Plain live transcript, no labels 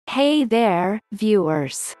Hey there,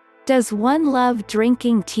 viewers. Does one love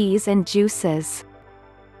drinking teas and juices?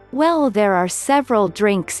 Well, there are several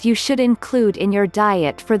drinks you should include in your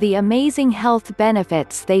diet for the amazing health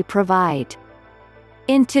benefits they provide.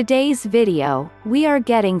 In today's video, we are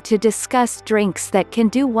getting to discuss drinks that can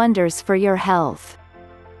do wonders for your health.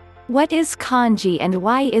 What is Kanji and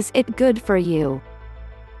why is it good for you?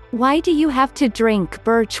 Why do you have to drink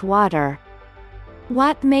birch water?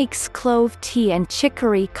 What makes clove tea and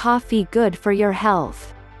chicory coffee good for your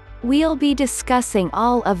health? We'll be discussing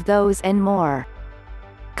all of those and more.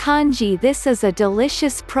 Kanji. This is a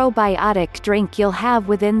delicious probiotic drink you'll have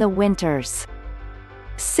within the winters.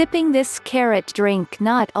 Sipping this carrot drink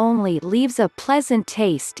not only leaves a pleasant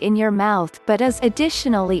taste in your mouth but is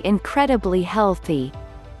additionally incredibly healthy.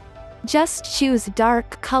 Just choose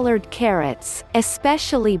dark-colored carrots,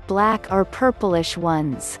 especially black or purplish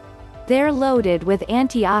ones. They're loaded with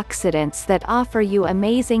antioxidants that offer you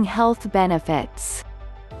amazing health benefits.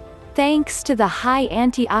 Thanks to the high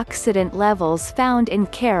antioxidant levels found in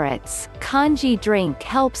carrots, Kanji drink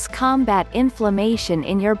helps combat inflammation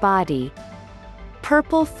in your body.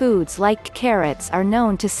 Purple foods like carrots are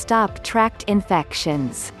known to stop tract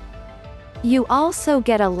infections. You also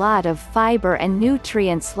get a lot of fiber and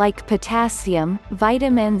nutrients like potassium,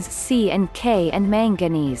 vitamins C and K and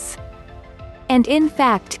manganese. And in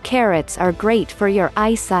fact, carrots are great for your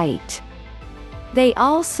eyesight. They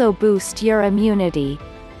also boost your immunity.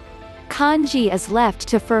 Kanji is left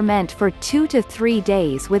to ferment for 2 to 3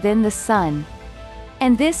 days within the sun.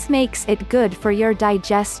 And this makes it good for your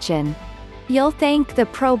digestion. You'll thank the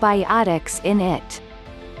probiotics in it.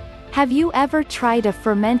 Have you ever tried a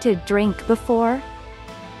fermented drink before?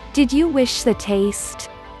 Did you wish the taste?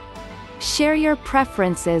 Share your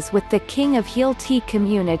preferences with the King of Heel Tea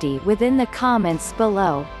community within the comments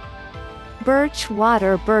below. Birch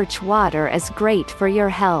water is great for your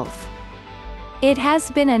health. It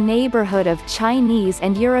has been a neighborhood of Chinese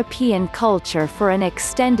and European culture for an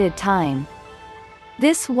extended time.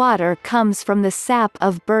 This water comes from the sap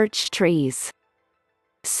of birch trees.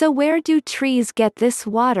 So where do trees get this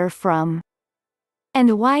water from?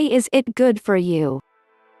 And why is it good for you?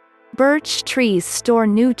 Birch trees store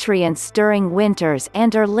nutrients during winters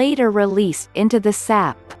and are later released into the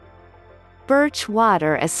sap. Birch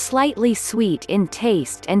water is slightly sweet in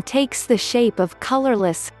taste and takes the shape of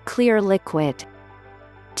colorless, clear liquid.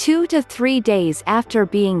 2 to 3 days after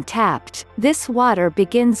being tapped, this water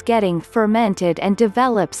begins getting fermented and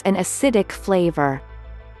develops an acidic flavor.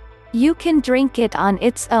 You can drink it on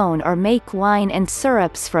its own or make wine and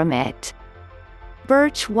syrups from it.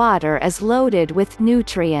 Birch water is loaded with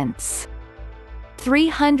nutrients.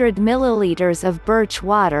 300 milliliters of birch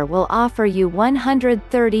water will offer you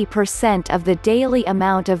 130% of the daily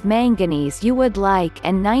amount of manganese you would like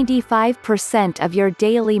and 95% of your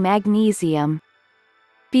daily magnesium.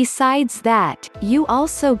 Besides that, you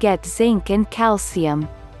also get zinc and calcium.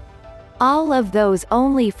 All of those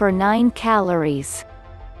only for 9 calories.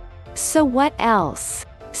 So what else?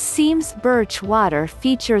 Seems birch water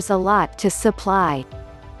features a lot to supply.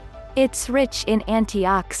 It's rich in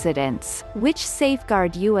antioxidants, which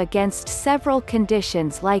safeguard you against several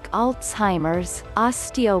conditions like Alzheimer's,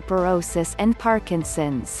 osteoporosis and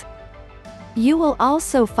Parkinson's. You will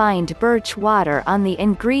also find birch water on the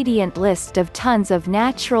ingredient list of tons of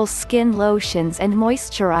natural skin lotions and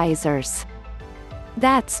moisturizers.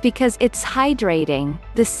 That's because it's hydrating.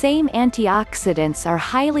 The same antioxidants are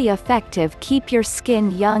highly effective keep your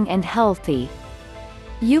skin young and healthy.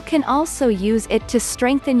 You can also use it to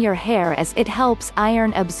strengthen your hair as it helps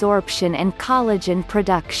iron absorption and collagen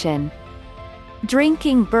production.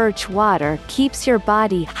 Drinking birch water keeps your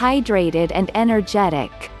body hydrated and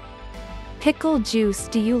energetic. Pickle juice.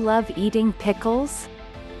 Do you love eating pickles?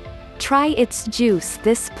 Try its juice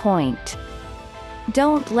this point.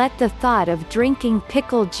 Don't let the thought of drinking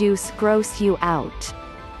pickle juice gross you out.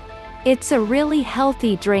 It's a really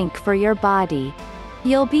healthy drink for your body.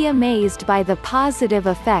 You'll be amazed by the positive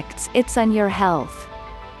effects it's on your health.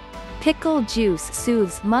 Pickle juice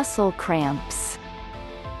soothes muscle cramps.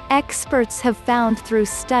 Experts have found through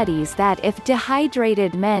studies that if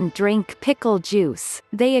dehydrated men drink pickle juice,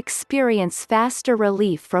 they experience faster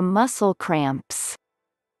relief from muscle cramps.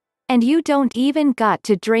 And you don't even got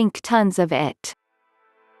to drink tons of it.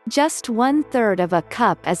 Just 1/3 of a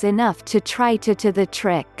cup is enough to try to the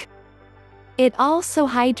trick. It also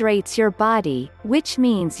hydrates your body, which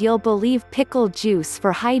means you'll believe pickle juice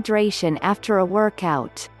for hydration after a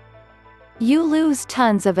workout. You lose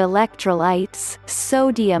tons of electrolytes,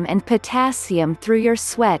 sodium and potassium through your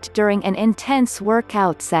sweat during an intense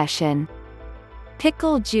workout session.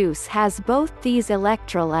 Pickle juice has both these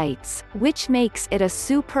electrolytes, which makes it a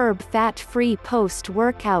superb fat-free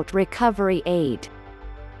post-workout recovery aid.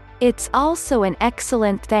 It's also an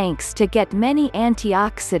excellent thanks to get many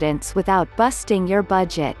antioxidants without busting your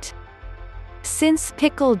budget. Since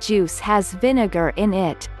pickle juice has vinegar in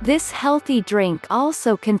it, this healthy drink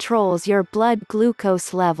also controls your blood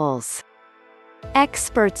glucose levels.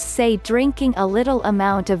 Experts say drinking a little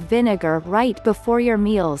amount of vinegar right before your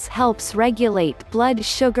meals helps regulate blood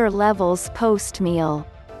sugar levels post-meal.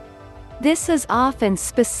 This is often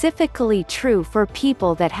specifically true for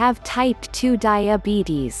people that have type 2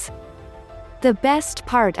 diabetes. The best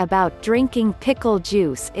part about drinking pickle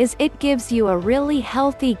juice is it gives you a really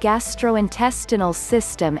healthy gastrointestinal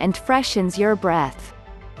system and freshens your breath.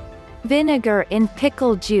 Vinegar in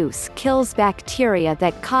pickle juice kills bacteria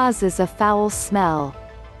that causes a foul smell.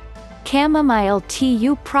 Chamomile tea.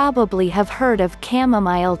 You probably have heard of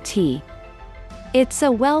chamomile tea. It's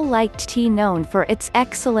a well-liked tea known for its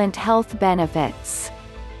excellent health benefits.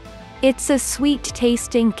 It's a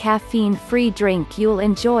sweet-tasting caffeine-free drink you'll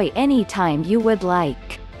enjoy anytime you would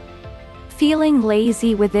like. Feeling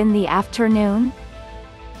lazy within the afternoon?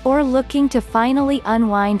 Or looking to finally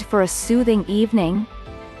unwind for a soothing evening?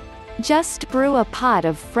 Just brew a pot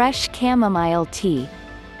of fresh chamomile tea.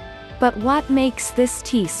 But what makes this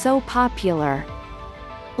tea so popular?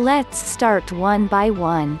 Let's start one by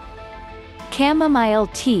one. Chamomile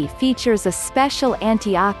tea features a special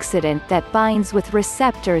antioxidant that binds with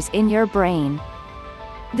receptors in your brain.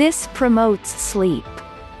 This promotes sleep.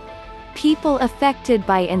 People affected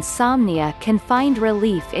by insomnia can find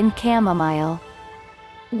relief in chamomile.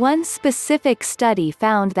 One specific study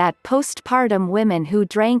found that postpartum women who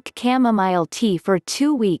drank chamomile tea for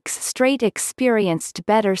 2 weeks straight experienced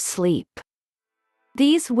better sleep.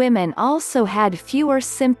 These women also had fewer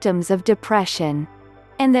symptoms of depression.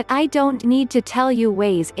 And that I don't need to tell you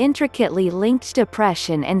ways intricately linked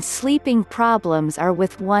depression and sleeping problems are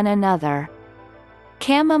with one another.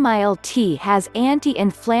 Chamomile tea has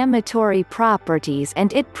anti-inflammatory properties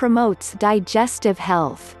and it promotes digestive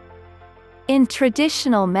health. In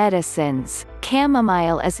traditional medicines,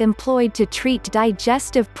 chamomile is employed to treat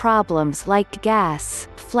digestive problems like gas,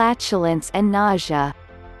 flatulence and nausea.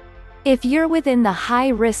 If you're within the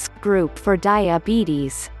high-risk group for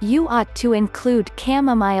diabetes, you ought to include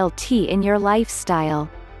chamomile tea in your lifestyle.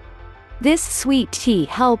 This sweet tea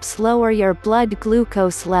helps lower your blood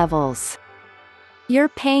glucose levels. Your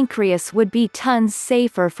pancreas would be tons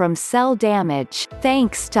safer from cell damage,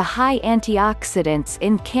 thanks to high antioxidants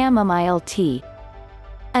in chamomile tea.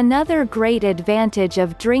 Another great advantage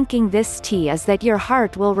of drinking this tea is that your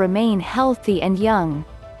heart will remain healthy and young.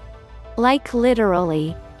 Like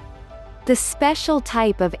literally. The special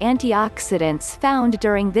type of antioxidants found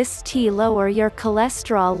during this tea lower your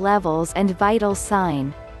cholesterol levels and vital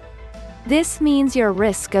sign. This means your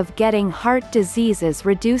risk of getting heart diseases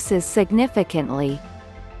reduces significantly.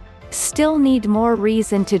 Still need more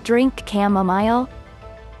reason to drink chamomile?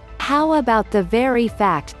 How about the very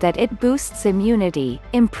fact that it boosts immunity,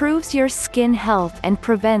 improves your skin health and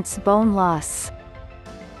prevents bone loss?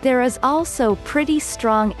 There is also pretty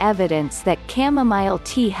strong evidence that chamomile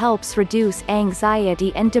tea helps reduce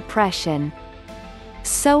anxiety and depression.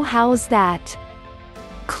 So how's that?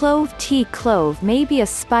 Clove tea. Clove may be a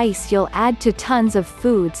spice you'll add to tons of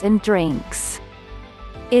foods and drinks.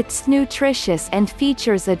 It's nutritious and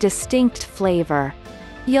features a distinct flavor.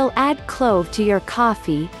 You'll add clove to your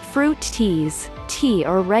coffee, fruit teas, tea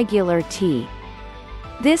or regular tea.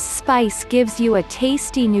 This spice gives you a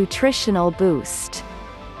tasty nutritional boost.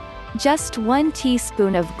 Just 1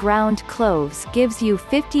 teaspoon of ground cloves gives you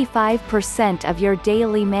 55% of your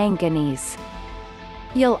daily manganese.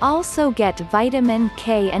 You'll also get vitamin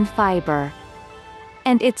K and fiber.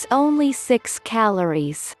 And it's only 6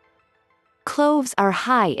 calories. Cloves are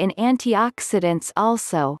high in antioxidants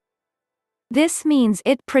also. This means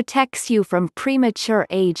it protects you from premature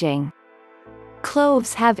aging.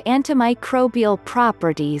 Cloves have antimicrobial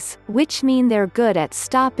properties, which mean they're good at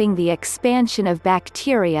stopping the expansion of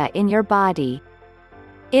bacteria in your body.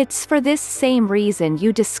 It's for this same reason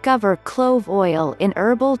you discover clove oil in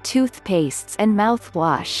herbal toothpastes and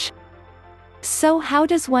mouthwash. So how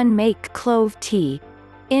does one make clove tea?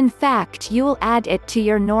 In fact, you'll add it to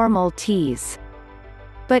your normal teas.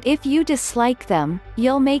 But if you dislike them,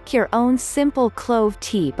 you'll make your own simple clove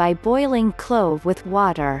tea by boiling clove with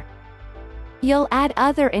water. You'll add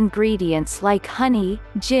other ingredients like honey,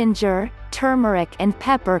 ginger, turmeric and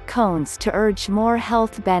pepper cones to urge more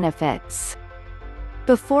health benefits.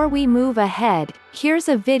 Before we move ahead, here's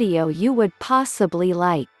a video you would possibly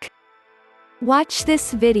like. Watch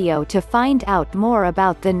this video to find out more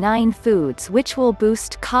about the 9 foods which will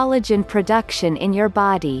boost collagen production in your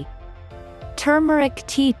body. Turmeric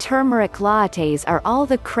tea. Turmeric lattes are all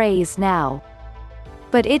the craze now.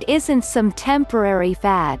 But it isn't some temporary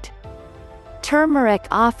fad. Turmeric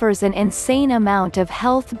offers an insane amount of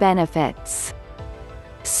health benefits.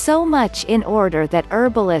 So much in order that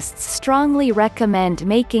herbalists strongly recommend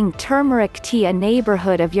making turmeric tea a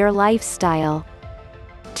neighborhood of your lifestyle.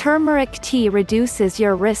 Turmeric tea reduces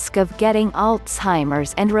your risk of getting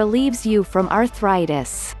Alzheimer's and relieves you from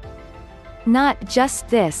arthritis. Not just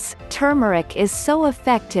this, turmeric is so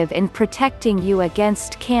effective in protecting you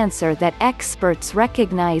against cancer that experts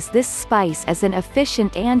recognize this spice as an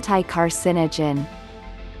efficient anti-carcinogen.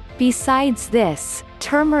 Besides this,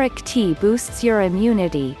 turmeric tea boosts your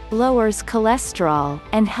immunity, lowers cholesterol,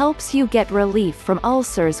 and helps you get relief from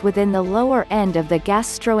ulcers within the lower end of the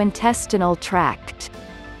gastrointestinal tract.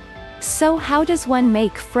 So how does one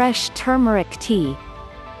make fresh turmeric tea?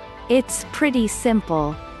 It's pretty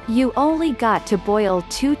simple. You only got to boil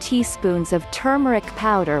 2 teaspoons of turmeric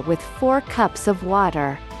powder with 4 cups of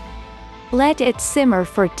water. Let it simmer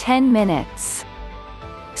for 10 minutes.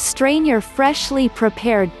 Strain your freshly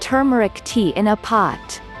prepared turmeric tea in a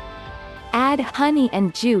pot. Add honey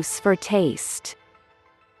and juice for taste.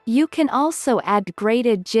 You can also add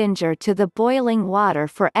grated ginger to the boiling water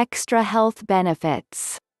for extra health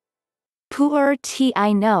benefits. Pu'er tea.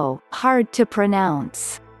 I know, hard to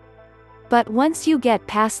pronounce. But once you get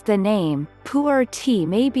past the name, pu'er tea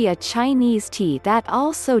may be a Chinese tea that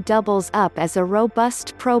also doubles up as a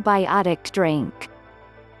robust probiotic drink.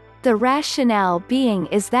 The rationale being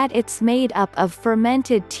is that it's made up of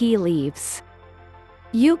fermented tea leaves.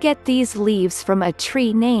 You get these leaves from a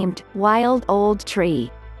tree named wild old tree.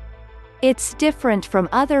 It's different from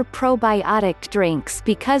other probiotic drinks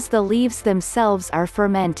because the leaves themselves are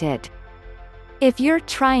fermented. If you're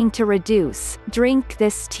trying to reduce, drink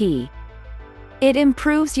this tea. It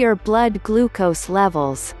improves your blood glucose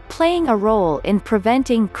levels, playing a role in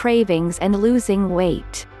preventing cravings and losing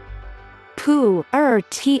weight. Pu'er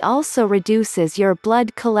tea also reduces your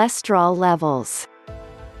blood cholesterol levels.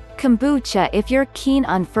 Kombucha. If you're keen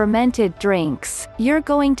on fermented drinks, you're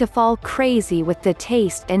going to fall crazy with the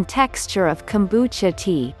taste and texture of kombucha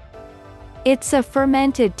tea. It's a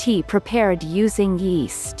fermented tea prepared using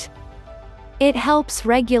yeast. It helps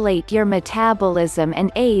regulate your metabolism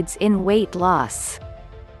and aids in weight loss.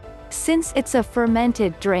 Since it's a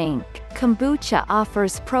fermented drink, kombucha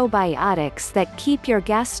offers probiotics that keep your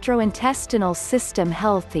gastrointestinal system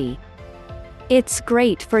healthy. It's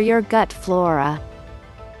great for your gut flora.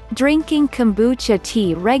 Drinking kombucha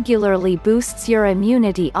tea regularly boosts your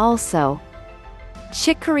immunity also.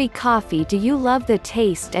 Chicory coffee. Do you love the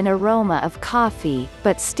taste and aroma of coffee,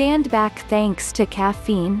 but stand back thanks to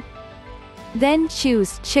caffeine? Then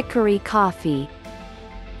choose chicory coffee.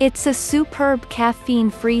 It's a superb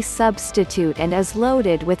caffeine-free substitute and is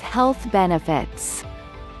loaded with health benefits.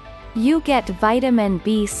 You get vitamin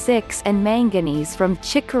B6 and manganese from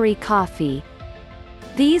chicory coffee.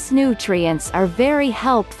 These nutrients are very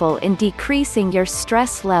helpful in decreasing your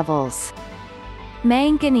stress levels.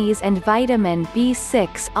 Manganese and vitamin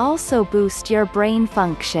B6 also boost your brain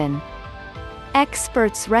function.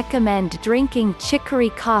 Experts recommend drinking chicory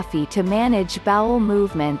coffee to manage bowel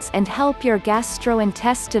movements and help your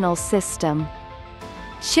gastrointestinal system.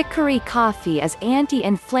 Chicory coffee is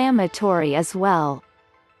anti-inflammatory as well.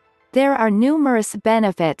 There are numerous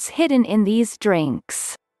benefits hidden in these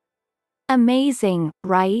drinks. Amazing,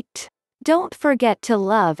 right? Don't forget to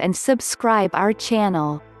love and subscribe our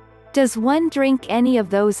channel. Does one drink any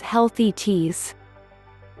of those healthy teas?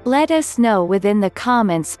 Let us know within the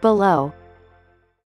comments below.